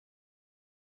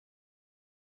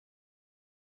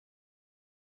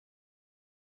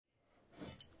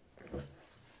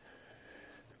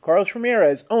Carlos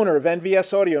Ramirez, owner of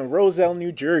NVS Audio in Roselle,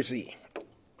 New Jersey.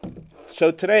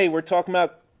 So today we're talking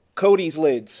about Cody's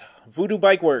lids, Voodoo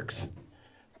Bike Works.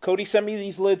 Cody sent me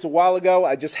these lids a while ago.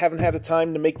 I just haven't had the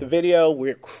time to make the video.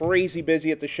 We're crazy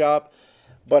busy at the shop,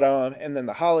 but and then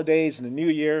the holidays and the New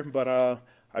Year. But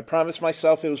I promised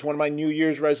myself it was one of my New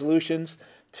Year's resolutions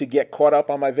to get caught up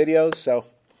on my videos. So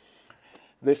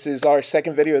this is our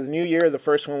second video of the new year. The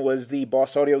first one was the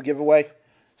Boss Audio giveaway.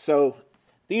 So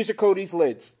these are Cody's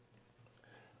lids.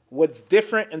 What's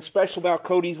different and special about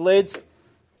Cody's lids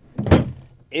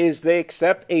is they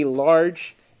accept a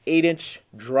large 8-inch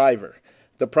driver.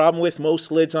 The problem with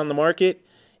most lids on the market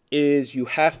is you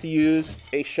have to use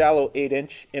a shallow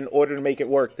 8-inch in order to make it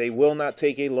work. They will not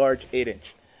take a large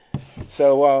 8-inch.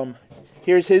 So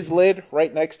here's his lid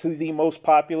right next to the most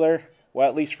popular, well,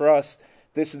 at least for us.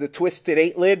 This is the Twisted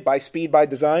 8 lid by Speed by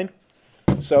Design.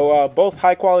 So both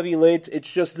high quality lids, it's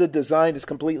just the design is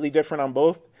completely different on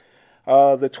both.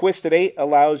 The Twisted 8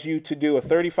 allows you to do a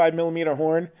 35mm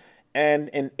horn and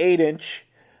an 8-inch,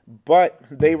 but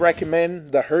they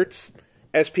recommend the Hertz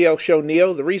SPL Show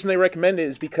Neo. The reason they recommend it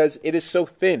is because it is so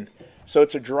thin, so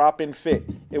it's a drop-in fit.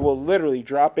 It will literally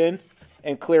drop in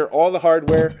and clear all the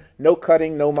hardware, no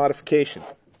cutting, no modification.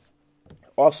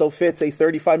 Also fits a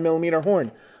 35mm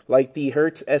horn, like the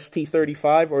Hertz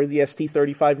ST35 or the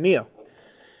ST35 Neo.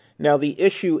 Now the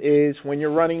issue is when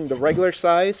you're running the regular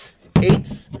size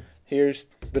 8s, here's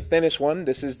the thinnest one,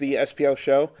 this is the SPL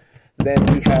Show. Then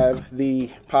we have the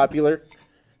popular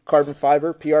carbon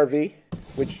fiber PRV,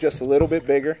 which is just a little bit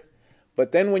bigger.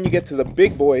 But then when you get to the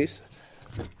big boys,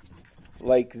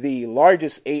 like the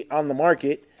largest 8 on the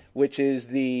market, which is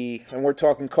the, and we're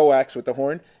talking coax with the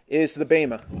horn, is the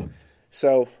Beyma.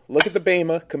 So look at the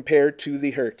Beyma compared to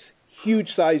the Hertz.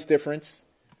 Huge size difference.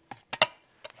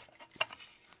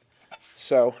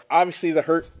 So obviously the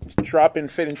Hertz drop in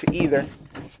fit into either.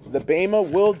 The Beyma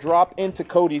will drop into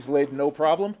Cody's lid, no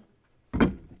problem.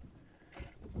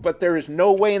 But there is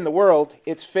no way in the world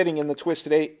it's fitting in the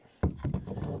Twisted 8.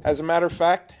 As a matter of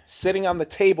fact, sitting on the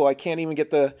table, I can't even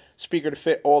get the speaker to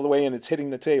fit all the way in. It's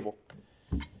hitting the table.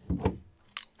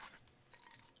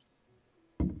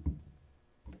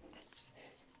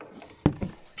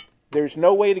 There's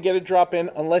no way to get a drop in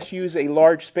unless you use a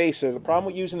large spacer. The problem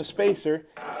with using a spacer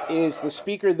is the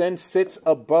speaker then sits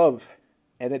above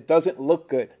and it doesn't look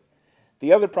good.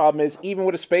 The other problem is even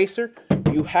with a spacer,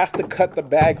 you have to cut the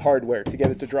bag hardware to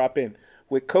get it to drop in.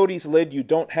 With Cody's lid, you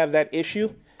don't have that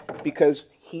issue because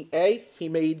he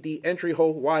made the entry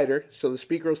hole wider so the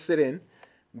speaker will sit in.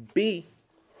 B,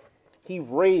 he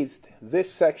raised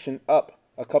this section up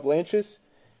a couple inches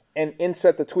and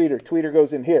inset the tweeter. Tweeter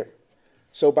goes in here.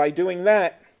 So by doing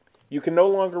that, you can no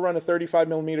longer run a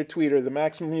 35mm tweeter. The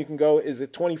maximum you can go is a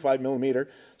 25mm.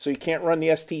 So you can't run the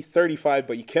ST35,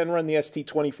 but you can run the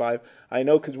ST25. I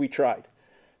know because we tried.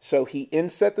 So he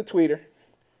inset the tweeter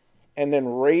and then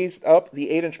raised up the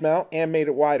 8-inch mount and made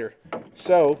it wider.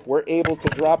 So we're able to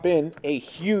drop in a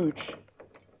huge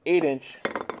 8-inch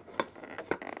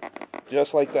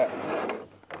just like that.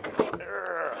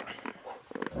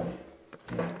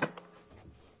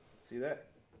 See that?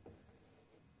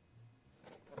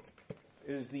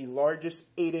 It is the largest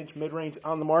 8-inch mid-range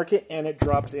on the market, and it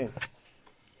drops in.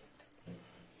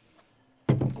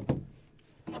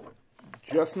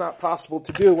 Just not possible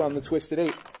to do on the Twisted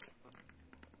 8.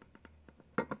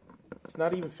 It's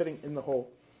not even fitting in the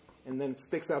hole. And then it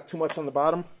sticks out too much on the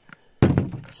bottom.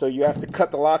 So you have to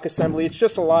cut the lock assembly. It's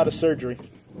just a lot of surgery.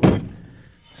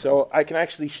 So I can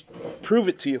actually prove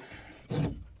it to you.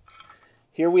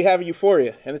 Here we have a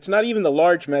Euphoria. And it's not even the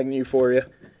large magnet Euphoria.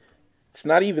 It's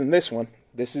not even this one.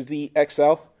 This is the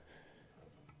XL.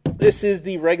 This is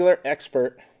the regular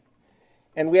Xpert.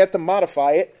 And we had to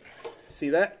modify it. See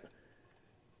that?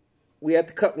 We had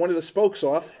to cut one of the spokes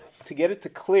off to get it to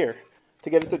clear, to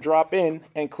get it to drop in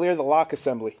and clear the lock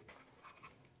assembly.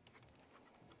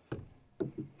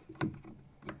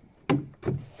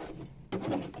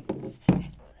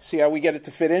 See how we get it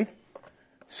to fit in?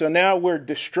 So now we're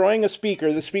destroying a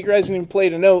speaker. The speaker hasn't even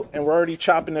played a note, and we're already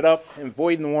chopping it up and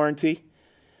voiding the warranty.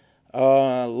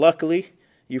 Luckily,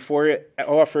 Euphoria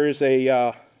offers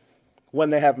a, when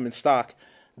they have them in stock,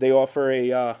 they offer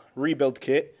a rebuild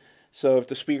kit. So if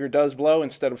the speaker does blow,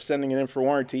 instead of sending it in for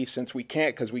warranty, since we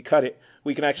can't because we cut it,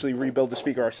 we can actually rebuild the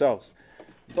speaker ourselves.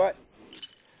 But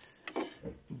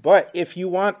if you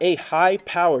want a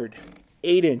high-powered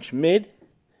 8-inch mid,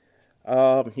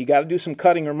 you got to do some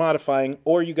cutting or modifying,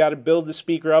 or you got to build the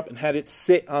speaker up and have it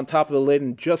sit on top of the lid,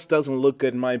 and just doesn't look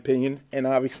good in my opinion, and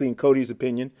obviously in Cody's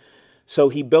opinion. So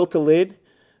he built a lid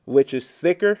which is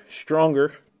thicker,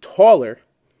 stronger, taller,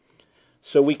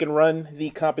 so we can run the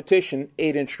competition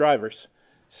 8-inch drivers.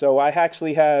 So I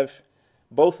actually have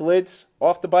both lids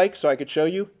off the bike so I could show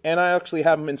you, and I actually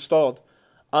have them installed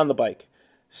on the bike.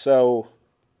 So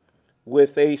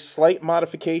with a slight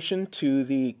modification to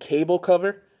the cable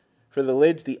cover for the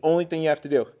lids, the only thing you have to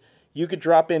do, you could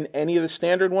drop in any of the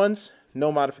standard ones,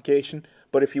 no modification,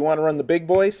 but if you want to run the big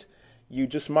boys, you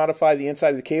just modify the inside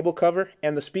of the cable cover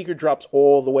and the speaker drops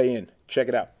all the way in. Check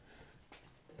it out.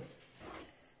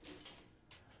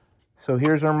 So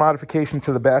here's our modification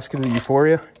to the basket of the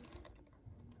Euphoria,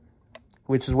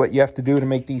 which is what you have to do to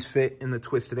make these fit in the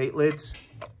Twisted 8 lids.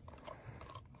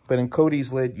 But in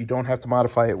Cody's lid, you don't have to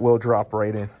modify it. It will drop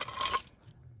right in.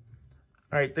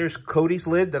 All right, there's Cody's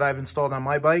lid that I've installed on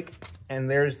my bike, and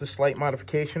there's the slight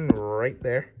modification right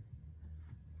there.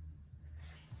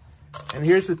 And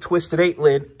here's the Twisted 8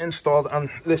 lid installed on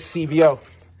this CVO.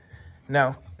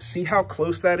 Now, see how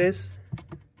close that is?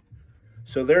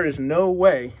 So there is no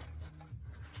way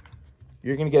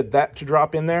you're going to get that to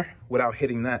drop in there without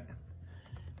hitting that.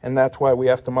 And that's why we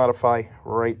have to modify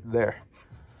right there.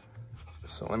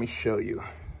 So let me show you.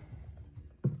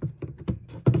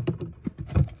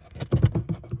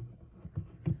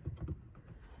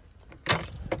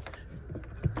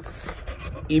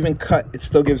 Even cut, it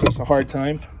still gives us a hard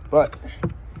time, but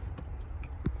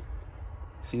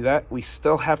see that? We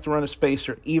still have to run a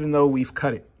spacer even though we've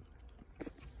cut it.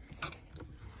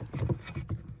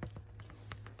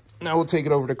 Now we'll take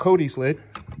it over to Cody's lid,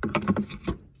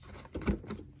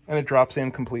 and it drops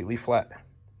in completely flat.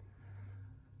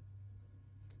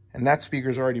 And that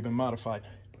speaker's already been modified.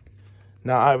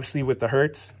 Now obviously with the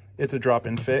Hertz, it's a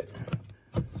drop-in fit.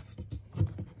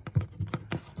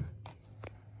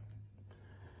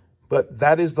 But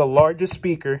that is the largest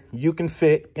speaker you can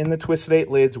fit in the Twisted 8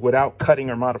 lids without cutting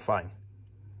or modifying.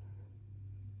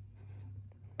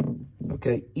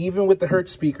 Okay, even with the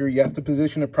Hertz speaker, you have to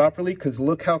position it properly because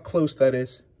look how close that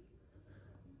is.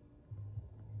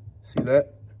 See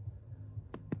that?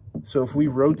 So if we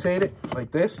rotate it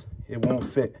like this, it won't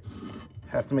fit.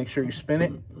 Have to make sure you spin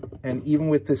it. And even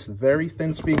with this very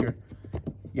thin speaker,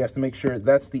 you have to make sure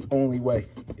that's the only way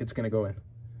it's going to go in.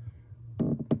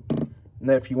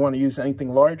 Now, if you want to use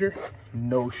anything larger,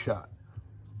 no shot.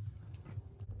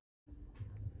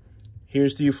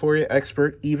 Here's the Euphoria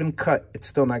Xpert. Even cut, it's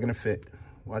still not going to fit.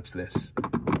 Watch this.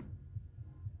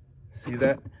 See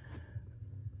that?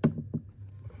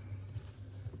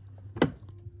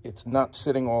 It's not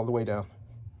sitting all the way down.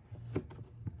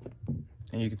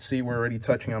 And you can see we're already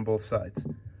touching on both sides.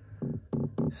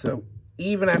 So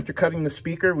even after cutting the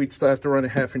speaker, we'd still have to run a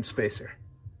 1/2-inch spacer.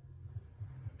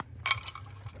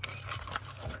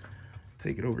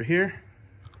 Take it over here.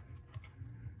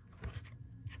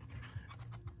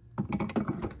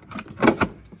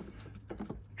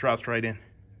 Drops right in.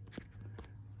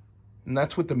 And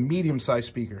that's with the medium-sized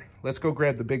speaker. Let's go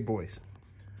grab the big boys.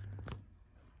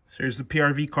 So here's the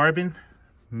PRV Carbon,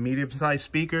 medium-sized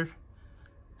speaker.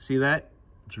 See that?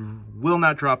 It will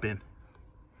not drop in.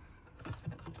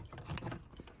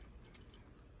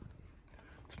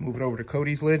 Let's move it over to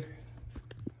Cody's lid.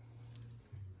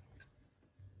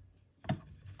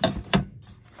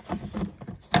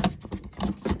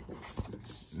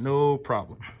 No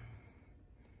problem.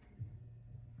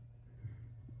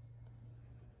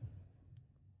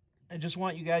 I just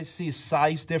want you guys to see a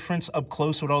size difference up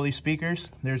close with all these speakers.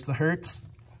 There's the Hertz.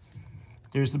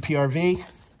 There's the PRV.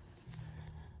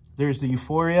 There's the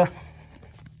Euphoria.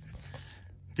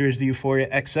 There's the Euphoria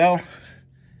XL.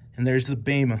 And there's the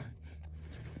Beyma.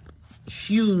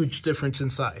 Huge difference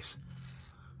in size.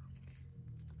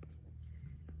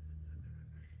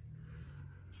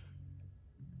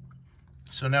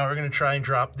 So now we're going to try and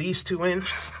drop these two in.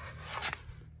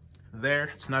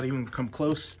 There, it's not even come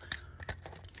close.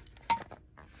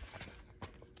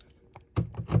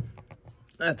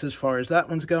 That's as far as that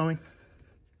one's going.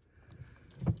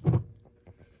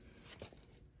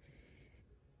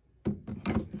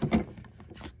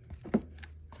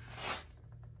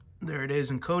 There it is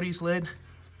in Cody's lid.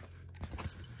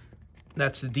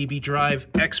 That's the DB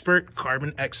Drive Xpert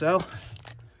Carbon XL.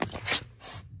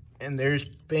 And there's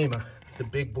Beyma, the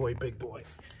big boy, big boy.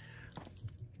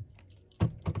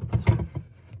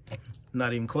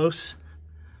 Not even close.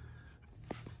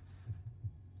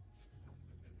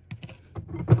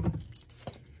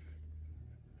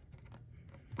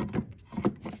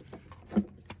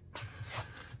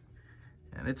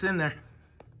 And it's in there.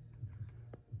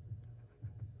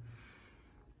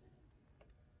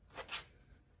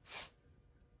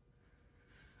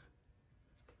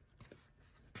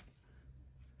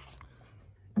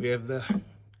 We have the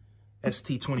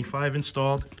ST25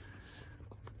 installed.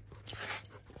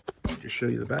 I'll just show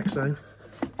you the backside.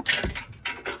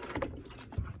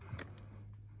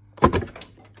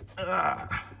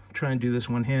 try and do this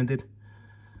one-handed.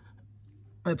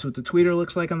 That's what the tweeter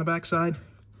looks like on the back side.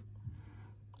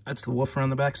 That's the woofer on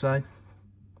the back side.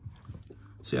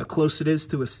 See how close it is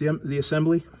to the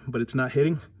assembly, but it's not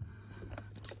hitting.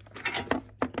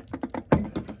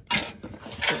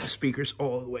 The speaker's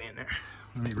all the way in there.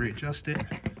 Let me readjust it.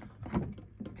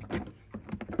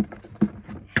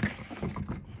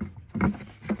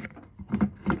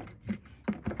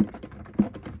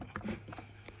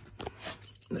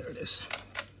 There it is.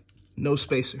 No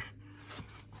spacer.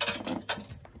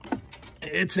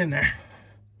 It's in there.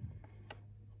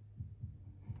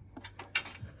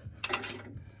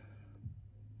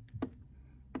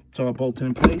 It's all bolted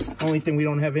in place. The only thing we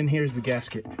don't have in here is the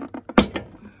gasket.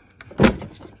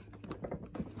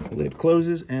 The lid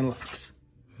closes and locks.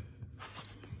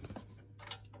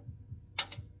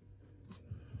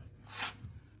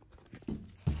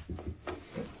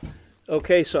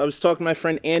 Okay, so I was talking to my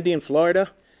friend Andy in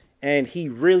Florida, and he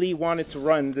really wanted to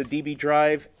run the DB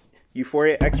Drive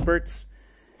Euphoria Xperts,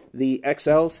 the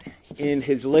XLs, in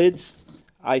his lids.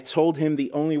 I told him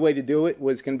the only way to do it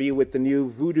was going to be with the new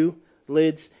Voodoo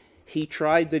lids. He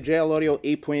tried the JL Audio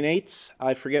 8.8s,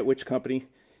 I forget which company,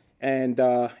 and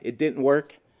it didn't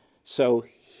work. So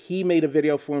he made a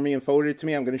video for me and forwarded it to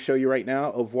me. I'm going to show you right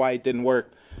now of why it didn't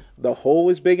work. The hole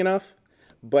was big enough,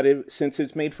 but since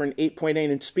it's made for an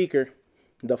 8.8-inch speaker,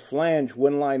 the flange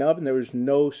wouldn't line up, and there was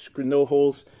no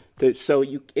holes. So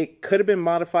it could have been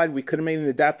modified. We could have made an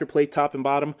adapter plate top and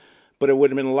bottom, but it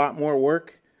would have been a lot more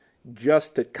work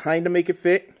just to kind of make it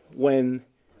fit when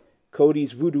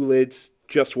Cody's Voodoo lids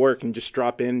just work and just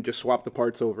drop in, just swap the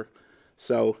parts over.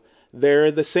 So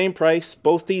they're the same price.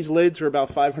 Both these lids are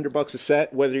about $500 a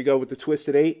set, whether you go with the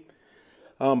Twisted 8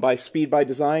 by Speed by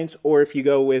Designs, or if you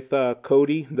go with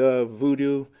Cody, the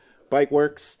Voodoo Bike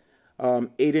Works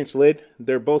 8-inch lid.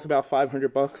 They're both about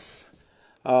 $500.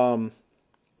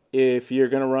 If you're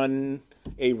going to run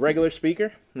a regular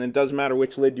speaker, and it doesn't matter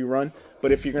which lid you run,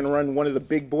 but if you're going to run one of the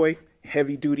big boy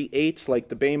heavy-duty 8s like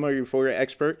the Beyma or Euphoria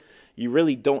Xpert, you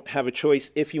really don't have a choice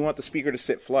if you want the speaker to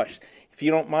sit flush. If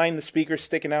you don't mind the speaker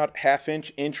sticking out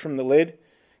half-inch, inch from the lid,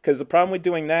 because the problem with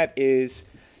doing that is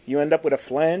you end up with a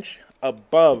flange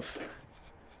above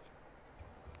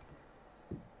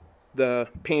the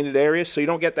painted area, so you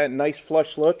don't get that nice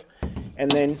flush look, and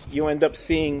then you end up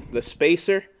seeing the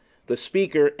spacer, the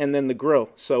speaker, and then the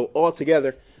grill. So all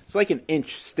together, it's like an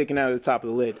inch sticking out of the top of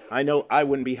the lid. I know I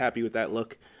wouldn't be happy with that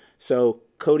look. So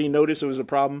Cody noticed it was a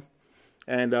problem,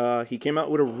 and he came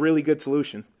out with a really good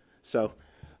solution. So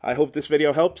I hope this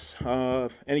video helps.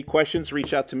 Any questions,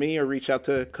 reach out to me or reach out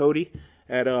to Cody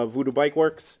at Voodoo Bike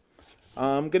Works.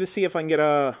 I'm going to see if I can get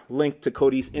a link to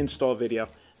Cody's install video.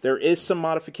 There is some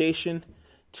modification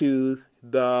to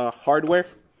the hardware.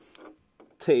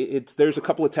 There's a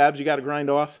couple of tabs you got to grind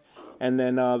off, and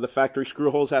then the factory screw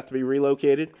holes have to be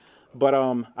relocated. But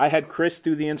I had Chris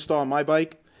do the install on my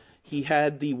bike. He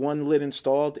had the one lid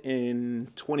installed in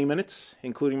 20 minutes,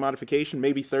 including modification,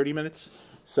 maybe 30 minutes.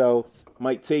 So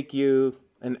might take you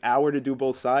an hour to do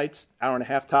both sides, hour and a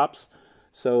half tops.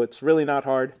 So it's really not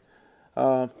hard.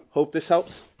 Hope this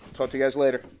helps. Talk to you guys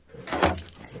later.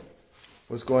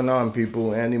 What's going on,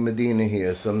 people? Andy Medina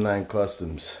here, Some 9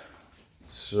 Customs.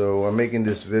 So I'm making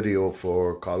this video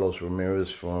for Carlos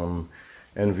Ramirez from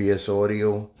NVS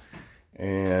Audio,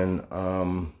 and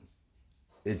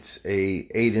it's a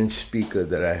 8-inch speaker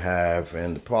that I have,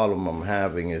 and the problem I'm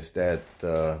having is that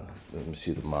let me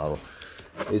see the model.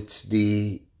 It's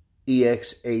the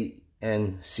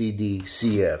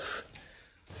EX8NCD-CF.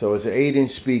 So it's an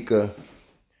 8-inch speaker.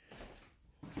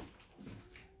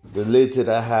 The lids that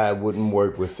I had wouldn't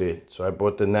work with it, so I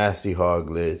bought the Nasty Hog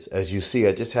lids. As you see,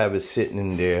 I just have it sitting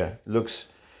in there. It looks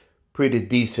pretty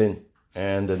decent,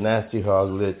 and the Nasty Hog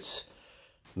lids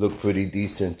look pretty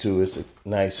decent too. It's a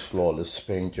nice, flawless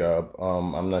paint job.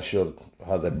 I'm not sure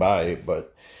how they buy it,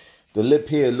 but the lip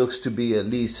here looks to be at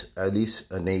least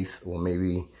an eighth, or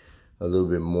maybe a little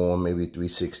bit more, maybe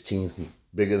 3/16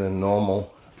 bigger than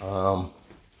normal.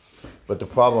 But the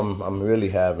problem I'm really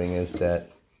having is that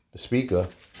the speaker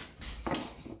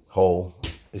hole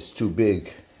is too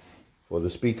big for the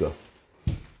speaker.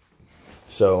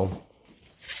 So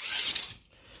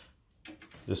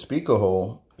the speaker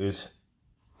hole is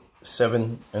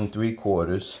 7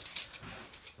 3/4,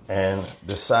 and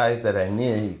the size that I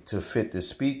need to fit the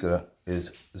speaker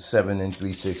is 7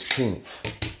 3/16.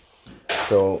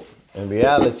 So in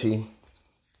reality,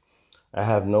 I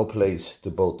have no place to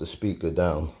bolt the speaker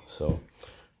down. So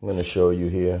I'm going to show you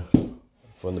here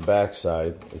from the back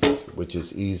side, which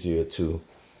is easier to,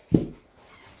 so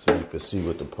you can see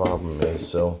what the problem is.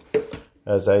 So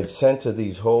as I center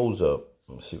these holes up,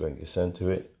 let's see if I can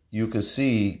center it. you can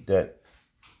see that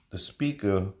the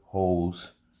speaker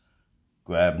holes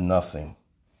grab nothing.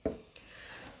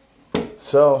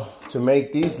 So to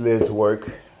make these lids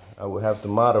work, I would have to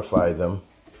modify them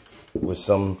with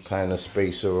some kind of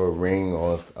spacer or ring,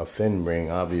 or a thin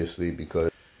ring, obviously,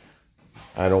 because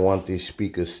I don't want these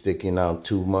speakers sticking out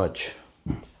too much.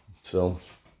 So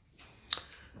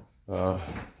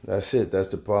that's it. That's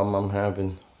the problem I'm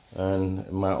having. And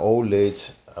my old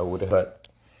lids, I would have cut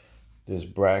this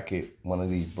bracket, one of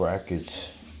these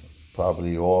brackets,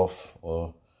 probably off,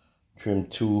 or trim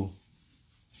two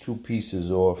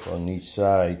pieces off on each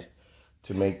side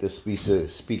to make the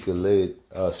speaker lid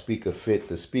speaker fit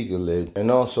the speaker lid. And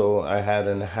also I had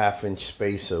a 1/2 inch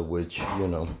spacer, which, you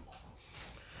know.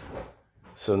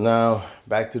 So now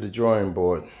back to the drawing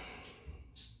board.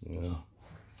 You know.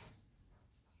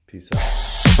 Peace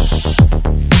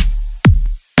out.